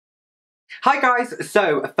Hi guys,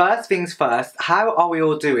 so first things first, how are we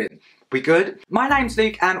all doing? We good? My name's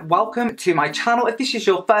Luke and welcome to my channel. If this is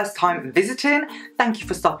your first time visiting, thank you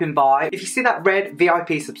for stopping by. If you see that red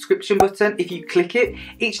VIP subscription button, if you click it,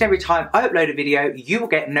 each and every time I upload a video, you will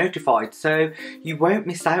get notified so you won't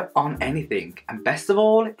miss out on anything. And best of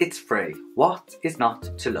all, it's free. What is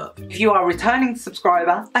not to love? If you are a returning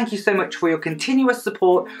subscriber, thank you so much for your continuous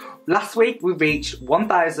support. Last week we reached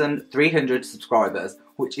 1,300 subscribers,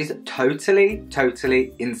 which is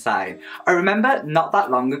totally insane. I remember not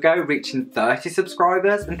that long ago reaching 30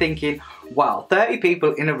 subscribers and thinking, wow, 30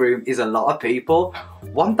 people in a room is a lot of people.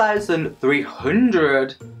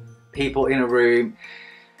 1,300 people in a room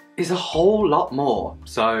is a whole lot more.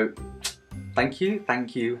 So thank you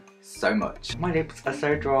so much. My lips are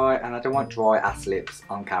so dry and I don't want dry ass lips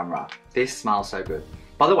on camera. This smells so good.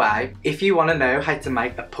 By the way, if you want to know how to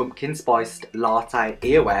make a pumpkin spiced latte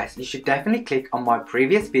EOS, you should definitely click on my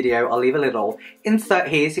previous video. I'll leave a little insert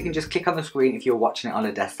here so you can just click on the screen if you're watching it on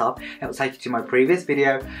a desktop. It'll take you to my previous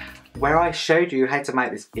video where I showed you how to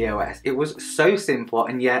make this EOS. It was so simple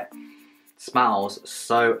and yet smells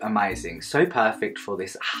so amazing. So perfect for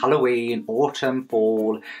this Halloween, autumn,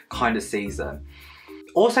 fall kind of season.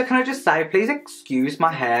 Also, can I just say, please excuse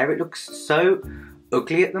my hair. It looks so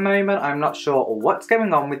ugly at the moment. I'm not sure what's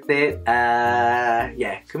going on with it.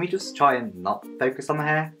 Yeah, can we just try and not focus on the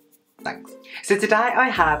hair? Thanks. So today I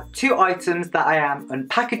have two items that I am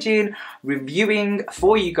unpackaging, reviewing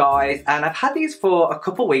for you guys, and I've had these for a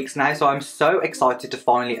couple weeks now, so I'm so excited to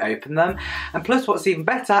finally open them. And plus, what's even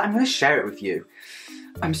better, I'm going to share it with you.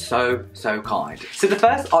 I'm so kind. So the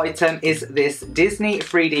first item is this Disney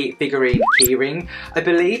 3D figurine keyring. I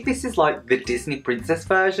believe this is like the Disney princess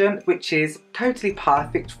version, which is totally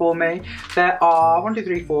perfect for me. There are 1, 2,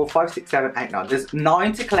 3, 4, 5, 6, 7, 8, 9. There's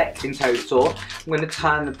 9 to collect in total. I'm going to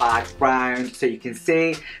turn the bag round so you can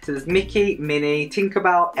see. So there's Mickey, Minnie,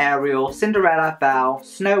 Tinkerbell, Ariel, Cinderella, Belle,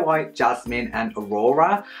 Snow White, Jasmine and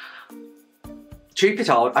Aurora. Truth be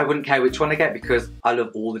told, I wouldn't care which one I get because I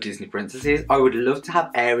love all the Disney princesses. I would love to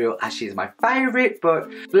have Ariel as she's my favourite, but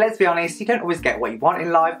let's be honest, you don't always get what you want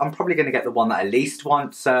in life. I'm probably going to get the one that I least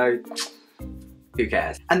want, so who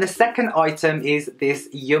cares? And the second item is this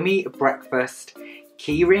yummy breakfast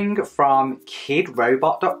keyring from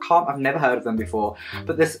kidrobot.com. I've never heard of them before,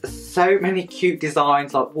 but there's so many cute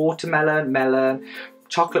designs like watermelon, melon,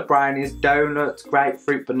 chocolate brownies, donuts,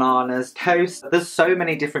 grapefruit, bananas, toast. There's so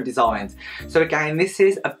many different designs. So again, this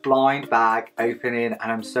is a blind bag opening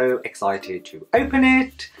and I'm so excited to open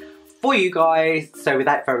it for you guys. So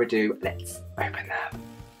without further ado, let's open them.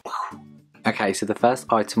 Okay, so the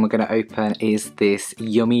first item we're going to open is this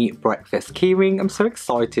yummy breakfast keyring. I'm so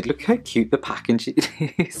excited. Look how cute the packaging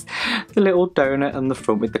is. The little donut on the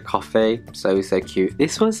front with the coffee. So cute.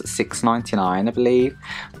 This was $6.99, I believe.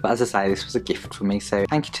 But as I say, this was a gift for me. So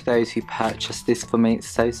thank you to those who purchased this for me. It's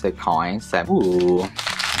so kind. So, ooh.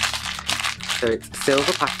 So it's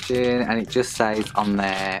silver packaging and it just says on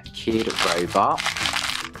there, Kid Robot.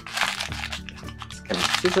 Let's get my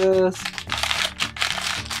scissors.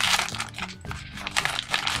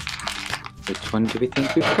 Which one do we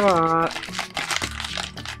think we've got?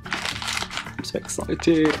 I'm so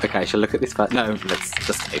excited. Okay, shall I look at this first? No, let's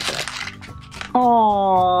just open it.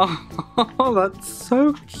 Oh, that's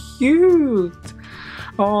so cute.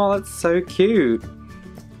 Oh, that's so cute.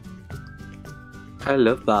 I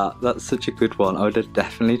love that. That's such a good one. I would have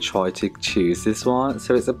definitely tried to choose this one.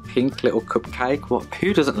 So it's a pink little cupcake. What?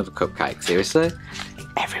 Who doesn't love a cupcake? Seriously?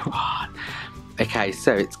 Everyone. Okay,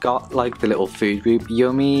 so it's got like the little food group.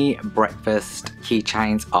 Yummy breakfast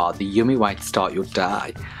keychains are the yummy way to start your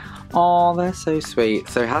day. Oh, they're so sweet.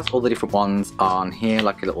 So it has all the different ones on here,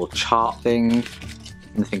 like a little chart thing.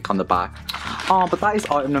 And I think on the back. Oh, but that is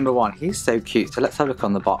item number 1. He's so cute. So let's have a look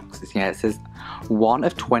on the box. Yeah, it says 1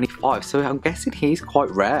 of 25. So I'm guessing he's quite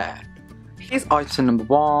rare. Here's item number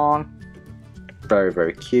 1.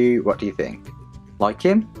 Very cute. What do you think? Like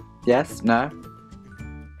him? Yes? No?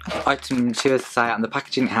 Item 2, as I say, on the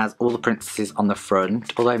packaging it has all the princesses on the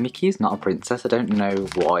front, although Mickey is not a princess, I don't know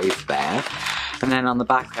why he's there. And then on the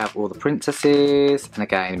back we have all the princesses, and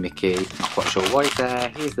again Mickey, not quite sure why he's there.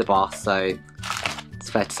 He's the boss, so it's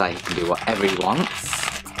fair to say he can do whatever he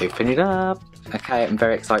wants. Let's open it up. Okay, I'm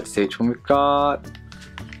very excited to see which one we've got.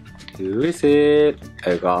 Who is it?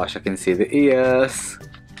 Oh gosh, I can see the ears.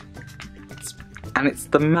 And it's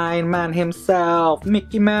the main man himself,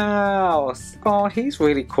 Mickey Mouse. Oh, he's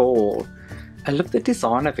really cool. I love the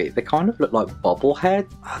design of it. They kind of look like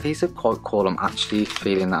bobbleheads. Oh, these are quite cool. I'm actually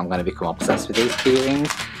feeling that I'm going to become obsessed with these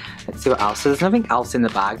keyrings. Let's see what else. So there's nothing else in the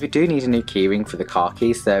bag. We do need a new keyring for the car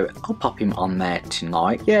key, so I'll pop him on there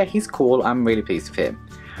tonight. Yeah, he's cool. I'm really pleased with him.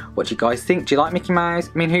 what do you guys think? Do you like Mickey Mouse?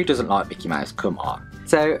 I mean, who doesn't like Mickey Mouse? Come on.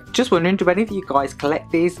 So just wondering, do any of you guys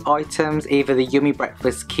collect these items, either the Yummy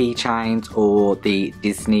Breakfast keychains or the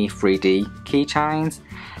Disney 3D keychains?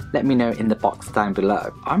 Let me know in the box down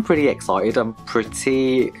below. I'm pretty excited. I'm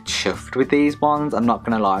pretty chuffed with these ones. I'm not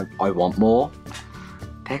gonna lie, I want more.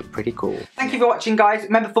 They're pretty cool. Thank you for watching, guys.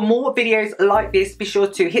 Remember, for more videos like this, be sure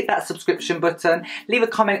to hit that subscription button. Leave a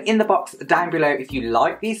comment in the box down below if you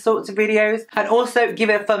like these sorts of videos. And also give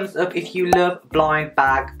it a thumbs up if you love blind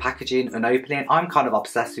bag packaging and opening. I'm kind of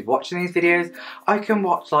obsessed with watching these videos. I can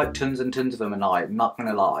watch like tons and tons of them a night, I'm not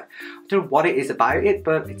gonna lie. I don't know what it is about it,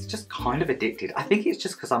 but it's just kind of addicted. I think it's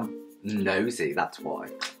just because I'm nosy, that's why.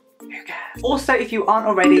 Who cares? Also, if you aren't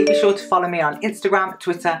already, be sure to follow me on Instagram,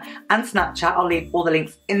 Twitter and Snapchat. I'll leave all the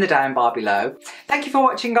links in the down bar below. Thank you for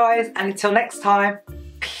watching, guys, and until next time,